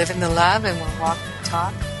 where we're living the love and we're walking the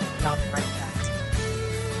talk. And I'll be right back.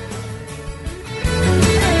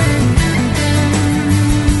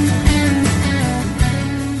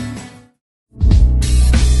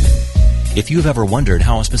 If you've ever wondered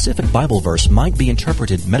how a specific Bible verse might be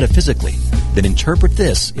interpreted metaphysically, then Interpret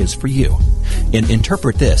This is for you. In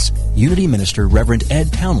Interpret This, Unity Minister Reverend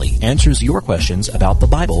Ed Townley answers your questions about the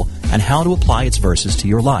Bible and how to apply its verses to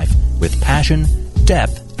your life with passion,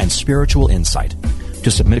 depth, and spiritual insight.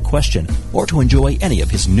 To submit a question or to enjoy any of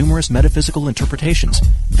his numerous metaphysical interpretations,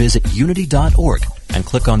 visit unity.org and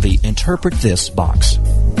click on the Interpret This box.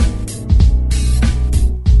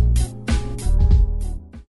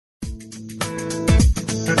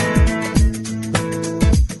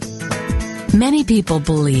 Many people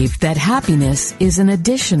believe that happiness is an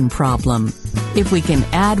addition problem. If we can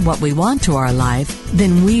add what we want to our life,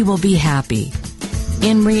 then we will be happy.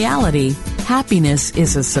 In reality, happiness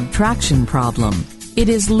is a subtraction problem. It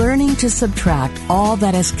is learning to subtract all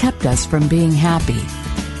that has kept us from being happy.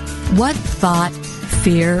 What thought,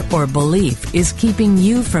 fear, or belief is keeping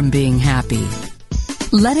you from being happy?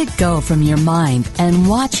 Let it go from your mind and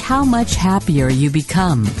watch how much happier you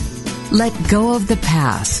become. Let go of the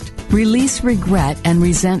past. Release regret and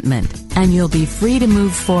resentment, and you'll be free to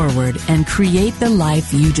move forward and create the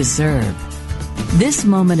life you deserve. This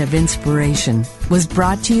moment of inspiration was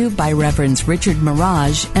brought to you by Reverends Richard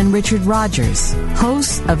Mirage and Richard Rogers,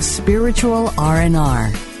 hosts of Spiritual R&R.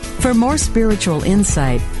 For more spiritual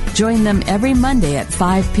insight, join them every Monday at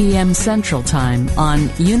 5 p.m. Central Time on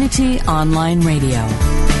Unity Online Radio.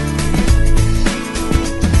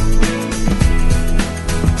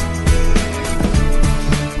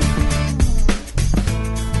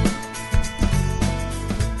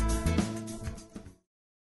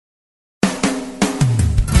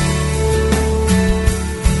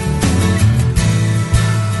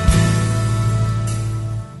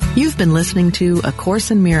 You've been listening to A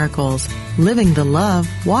Course in Miracles, Living the Love,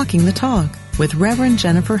 Walking the Talk with Reverend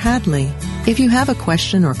Jennifer Hadley. If you have a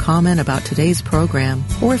question or comment about today's program,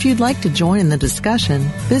 or if you'd like to join in the discussion,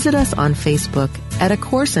 visit us on Facebook at A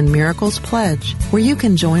Course in Miracles Pledge, where you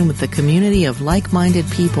can join with the community of like-minded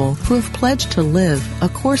people who have pledged to live A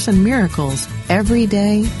Course in Miracles every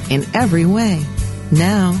day in every way.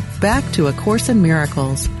 Now, back to A Course in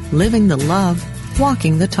Miracles, Living the Love,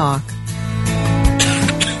 Walking the Talk.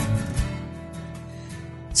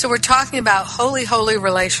 So we're talking about holy, holy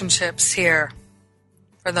relationships here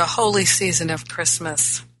for the holy season of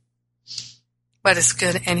Christmas. But it's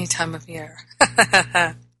good any time of year.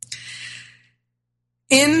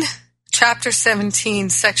 In Chapter 17,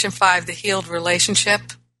 Section 5, The Healed Relationship,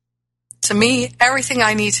 to me, everything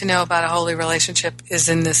I need to know about a holy relationship is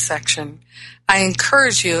in this section. I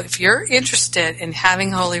encourage you, if you're interested in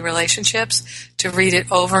having holy relationships, to read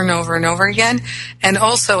it over and over and over again. And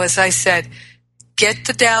also, as I said, get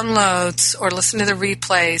the downloads or listen to the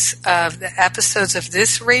replays of the episodes of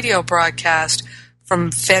this radio broadcast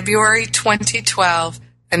from February 2012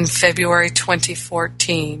 and February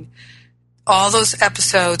 2014. All those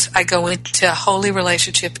episodes, I go into holy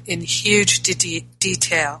relationship in huge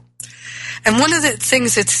detail. And one of the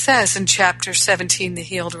things it says in Chapter 17, The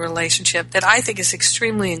Healed Relationship, that I think is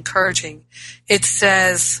extremely encouraging, it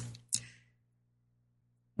says,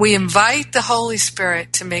 we invite the Holy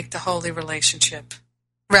Spirit to make the holy relationship,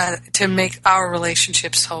 rather, to make our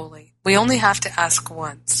relationships holy. We only have to ask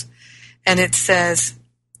once. And it says,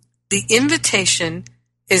 the invitation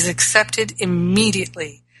is accepted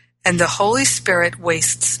immediately, and the Holy Spirit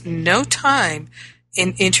wastes no time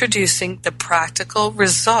in introducing the practical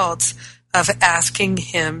results of asking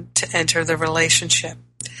Him to enter the relationship.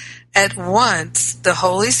 At once, the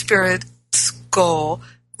Holy Spirit's goal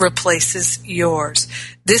replaces yours.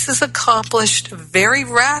 This is accomplished very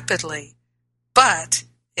rapidly, but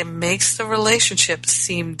it makes the relationship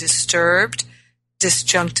seem disturbed,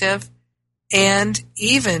 disjunctive, and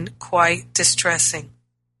even quite distressing.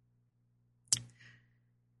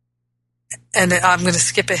 And I'm going to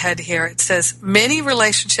skip ahead here. It says, many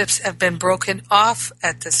relationships have been broken off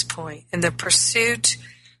at this point in the pursuit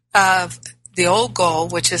of the old goal,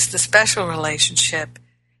 which is the special relationship,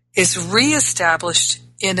 is reestablished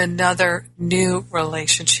in another new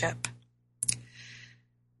relationship.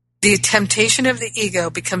 The temptation of the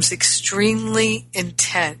ego becomes extremely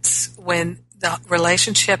intense when the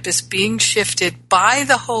relationship is being shifted by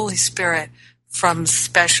the Holy Spirit from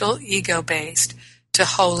special ego-based to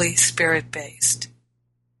Holy Spirit-based.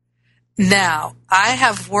 Now, I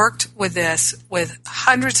have worked with this with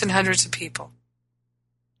hundreds and hundreds of people.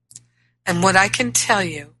 And what I can tell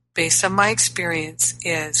you, based on my experience,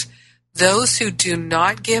 is those who do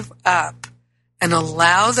not give up and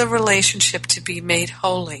allow the relationship to be made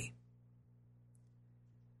holy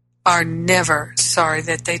are never sorry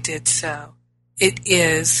that they did so. It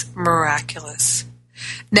is miraculous.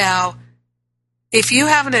 Now, if you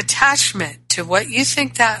have an attachment to what you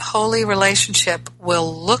think that holy relationship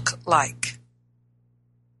will look like,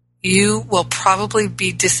 you will probably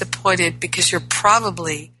be disappointed because you're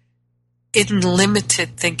probably in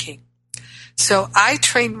limited thinking. So I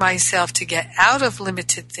trained myself to get out of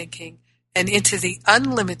limited thinking and into the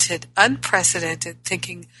unlimited, unprecedented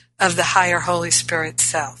thinking of the higher Holy Spirit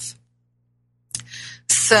self.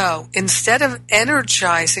 So instead of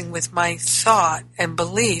energizing with my thought and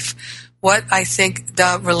belief what I think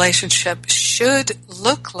the relationship should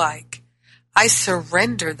look like, I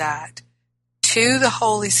surrender that to the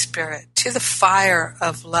Holy Spirit, to the fire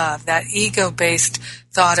of love, that ego-based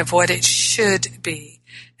thought of what it should be.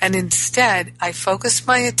 And instead, I focus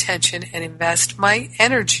my attention and invest my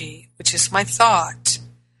energy, which is my thought,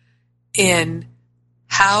 in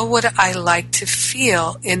how would I like to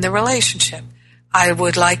feel in the relationship. I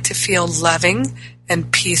would like to feel loving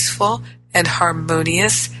and peaceful and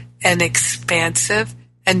harmonious and expansive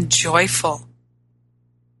and joyful.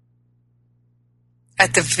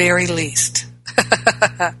 At the very least.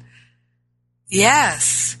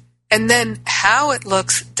 Yes. And then how it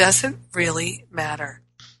looks doesn't really matter.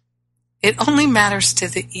 It only matters to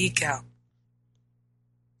the ego.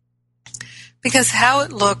 Because how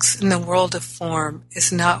it looks in the world of form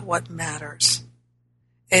is not what matters.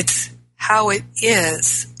 It's how it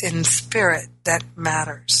is in spirit that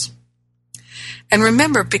matters. And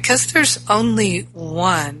remember, because there's only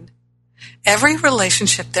one, every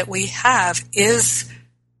relationship that we have is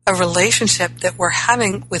a relationship that we're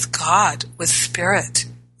having with God, with Spirit,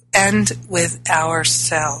 and with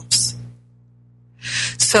ourselves.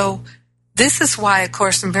 So this is why A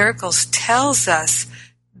Course in Miracles tells us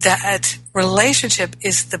that relationship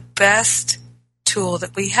is the best tool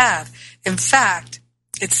that we have. In fact,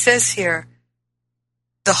 it says here,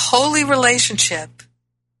 the holy relationship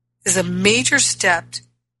is a major step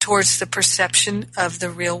towards the perception of the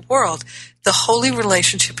real world. The holy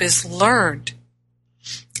relationship is learned.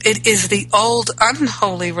 It is the old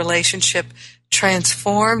unholy relationship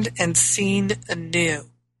transformed and seen anew.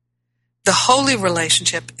 The holy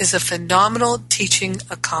relationship is a phenomenal teaching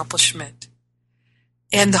accomplishment.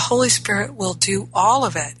 And the Holy Spirit will do all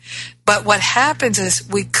of it. But what happens is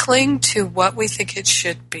we cling to what we think it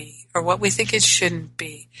should be or what we think it shouldn't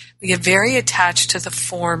be. We get very attached to the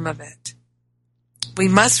form of it. We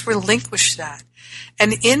must relinquish that.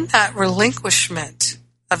 And in that relinquishment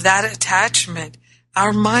of that attachment,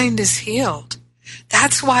 our mind is healed.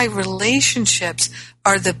 That's why relationships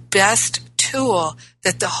are the best tool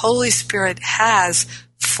that the Holy Spirit has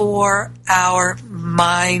for our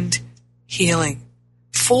mind healing,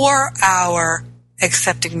 for our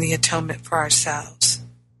accepting the atonement for ourselves.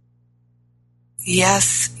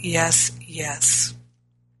 Yes, yes, yes.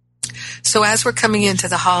 So as we're coming into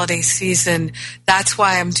the holiday season, that's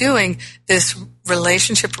why I'm doing this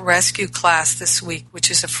relationship rescue class this week, which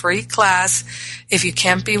is a free class. If you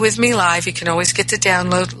can't be with me live, you can always get the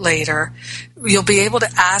download later. You'll be able to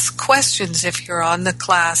ask questions if you're on the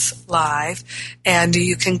class live, and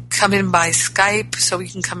you can come in by Skype, so you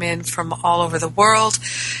can come in from all over the world.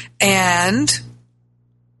 And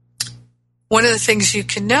one of the things you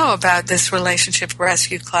can know about this relationship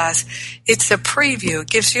rescue class, it's a preview. It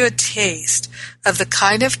gives you a taste of the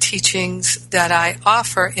kind of teachings that I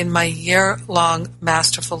offer in my year-long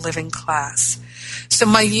Masterful Living class. So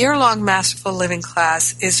my year-long Masterful Living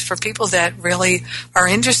class is for people that really are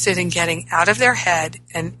interested in getting out of their head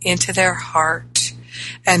and into their heart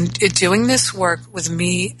and doing this work with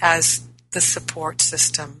me as the support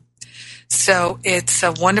system. So it's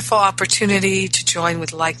a wonderful opportunity to join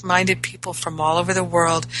with like-minded people from all over the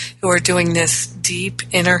world who are doing this deep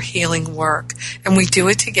inner healing work. And we do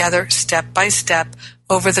it together step by step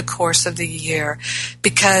over the course of the year,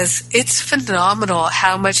 because it's phenomenal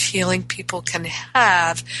how much healing people can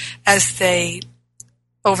have as they,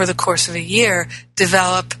 over the course of a year,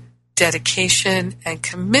 develop dedication and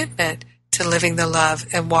commitment to living the love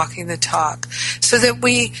and walking the talk, so that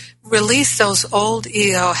we release those old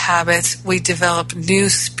ego habits, we develop new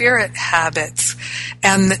spirit habits.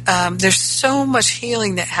 And there's so much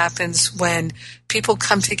healing that happens when people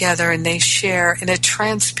come together and they share in a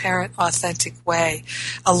transparent, authentic way.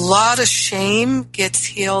 A lot of shame gets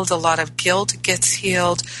healed, a lot of guilt gets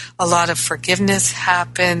healed, a lot of forgiveness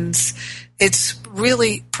happens. It's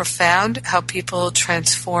really profound how people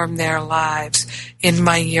transform their lives in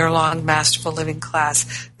my year-long Masterful Living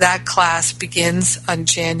class. That class begins on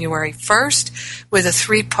January 1st with a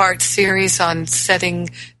 3-part series on setting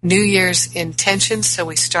New Year's intentions. So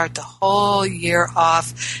we start the whole year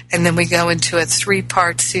off, and then we go into a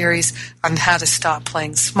 3-part series on how to stop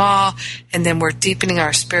playing small, and then we're deepening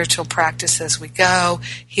our spiritual practice as we go,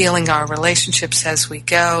 healing our relationships as we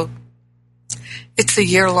go. It's a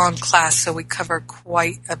year-long class, so we cover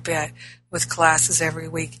quite a bit with classes every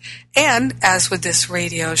week. And as with this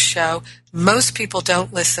radio show, most people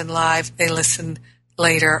don't listen live. They listen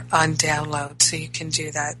later on download. So you can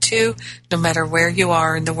do that too, no matter where you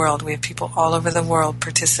are in the world. We have people all over the world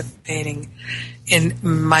participating in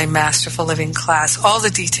my Masterful Living class. All the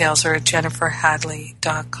details are at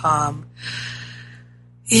jenniferhadley.com.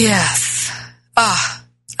 Yes.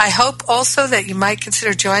 I hope also that you might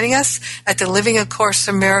consider joining us at the Living A Course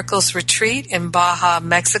in Miracles retreat in Baja,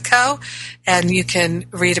 Mexico. And you can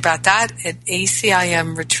read about that at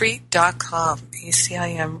acimretreat.com.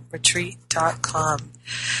 acimretreat.com.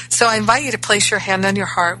 So I invite you to place your hand on your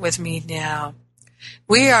heart with me now.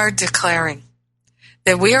 We are declaring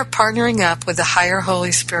that we are partnering up with the higher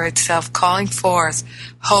Holy Spirit self, calling forth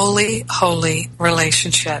holy, holy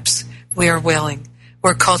relationships. We are willing.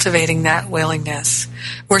 We're cultivating that willingness.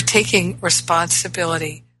 We're taking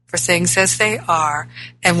responsibility for things as they are,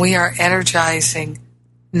 and we are energizing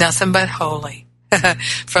nothing but holy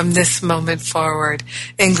from this moment forward.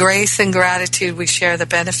 In grace and gratitude, we share the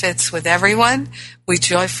benefits with everyone. We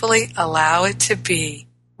joyfully allow it to be.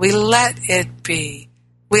 We let it be.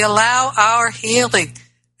 We allow our healing.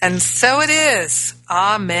 And so it is.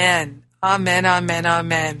 Amen. Amen, amen,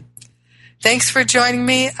 amen. Thanks for joining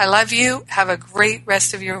me. I love you. Have a great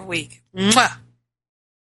rest of your week. Mwah.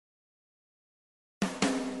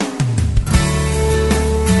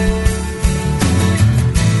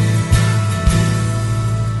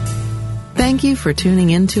 Thank you for tuning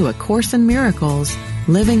in to A Course in Miracles,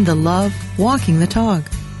 Living the Love, Walking the Talk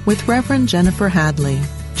with Reverend Jennifer Hadley.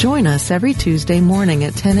 Join us every Tuesday morning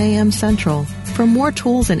at 10 a.m. Central for more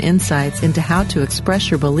tools and insights into how to express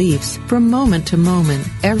your beliefs from moment to moment,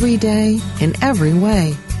 every day, in every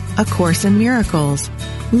way. A Course in Miracles,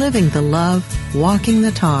 Living the Love, Walking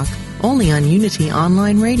the Talk, only on Unity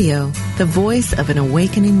Online Radio, the voice of an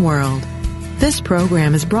awakening world. This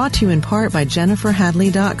program is brought to you in part by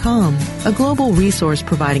JenniferHadley.com, a global resource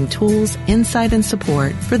providing tools, insight, and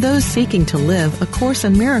support for those seeking to live A Course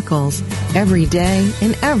in Miracles every day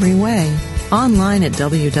in every way. Online at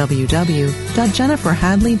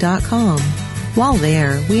www.jenniferhadley.com. While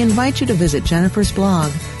there, we invite you to visit Jennifer's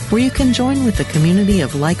blog, where you can join with the community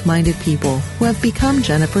of like-minded people who have become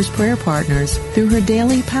Jennifer's prayer partners through her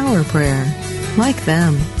daily power prayer. Like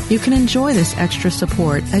them, you can enjoy this extra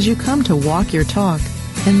support as you come to walk your talk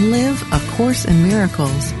and live A Course in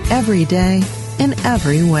Miracles every day in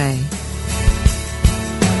every way.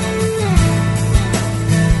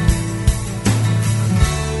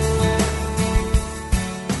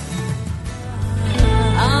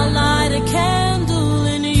 I'll light a candle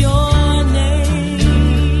in your name.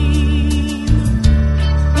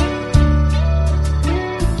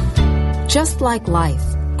 Just like life,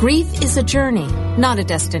 grief is a journey, not a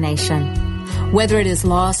destination. Whether it is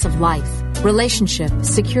loss of life, relationship,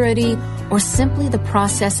 security, or simply the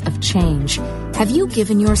process of change, have you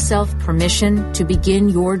given yourself permission to begin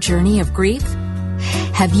your journey of grief?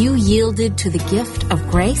 Have you yielded to the gift of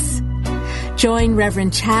grace? Join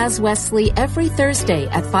Reverend Chaz Wesley every Thursday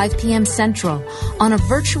at 5 p.m. Central on a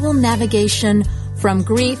virtual navigation from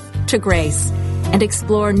grief to grace and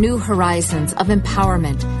explore new horizons of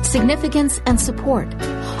empowerment, significance, and support.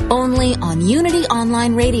 Only on Unity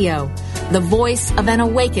Online Radio, the voice of an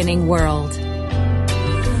awakening world.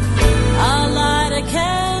 I'll light a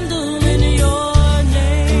candle in your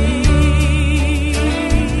name.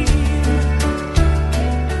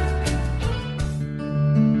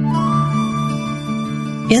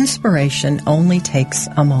 Inspiration only takes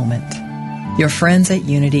a moment. Your friends at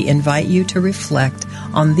Unity invite you to reflect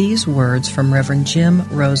on these words from Reverend Jim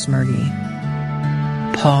Rosemurgy.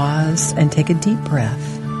 Pause and take a deep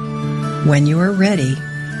breath. When you are ready,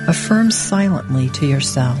 affirm silently to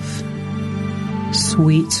yourself,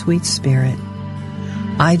 Sweet, sweet Spirit,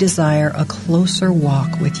 I desire a closer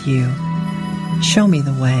walk with you. Show me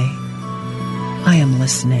the way. I am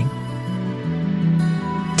listening.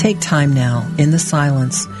 Take time now in the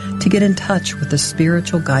silence to get in touch with the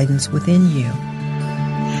spiritual guidance within you.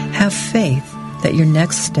 Have faith that your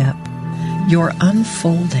next step, your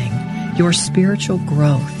unfolding, your spiritual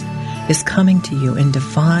growth is coming to you in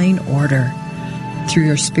divine order through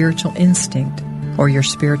your spiritual instinct or your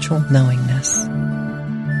spiritual knowingness.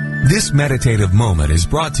 This meditative moment is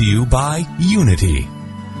brought to you by Unity.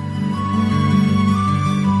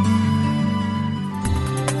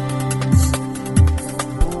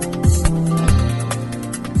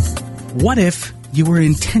 What if you were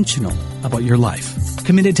intentional about your life,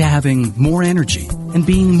 committed to having more energy and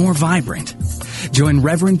being more vibrant? Join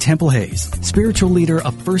Reverend Temple Hayes, spiritual leader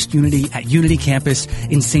of First Unity at Unity Campus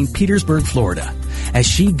in St. Petersburg, Florida, as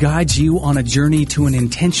she guides you on a journey to an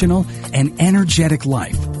intentional and energetic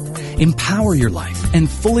life. Empower your life and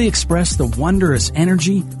fully express the wondrous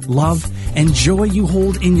energy, love, and joy you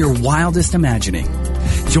hold in your wildest imagining.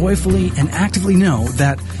 joyfully and actively know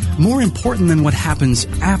that more important than what happens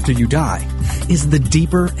after you die is the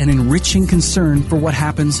deeper and enriching concern for what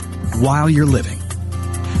happens while you're living.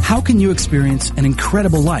 How can you experience an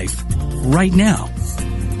incredible life right now?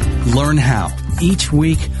 Learn how each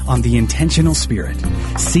week on The Intentional Spirit,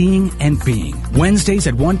 Seeing and Being, Wednesdays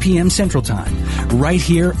at 1 p.m. Central Time, right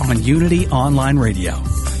here on Unity Online Radio,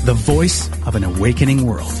 the voice of an awakening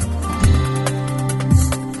world.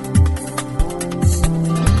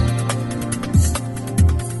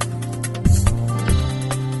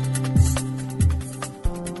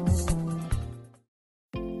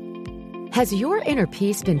 Has your inner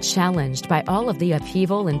peace been challenged by all of the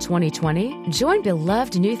upheaval in 2020? Join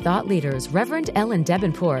beloved New Thought leaders Reverend Ellen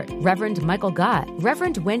Davenport, Reverend Michael Gott,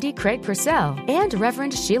 Reverend Wendy Craig Purcell, and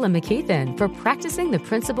Reverend Sheila McKeithen for Practicing the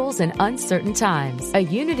Principles in Uncertain Times, a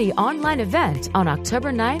Unity online event on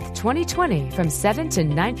October 9th, 2020 from 7 to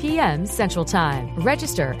 9 p.m. Central Time.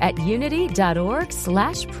 Register at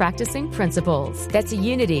unity.org/practicing principles. That's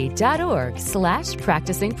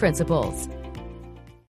unity.org/practicing principles.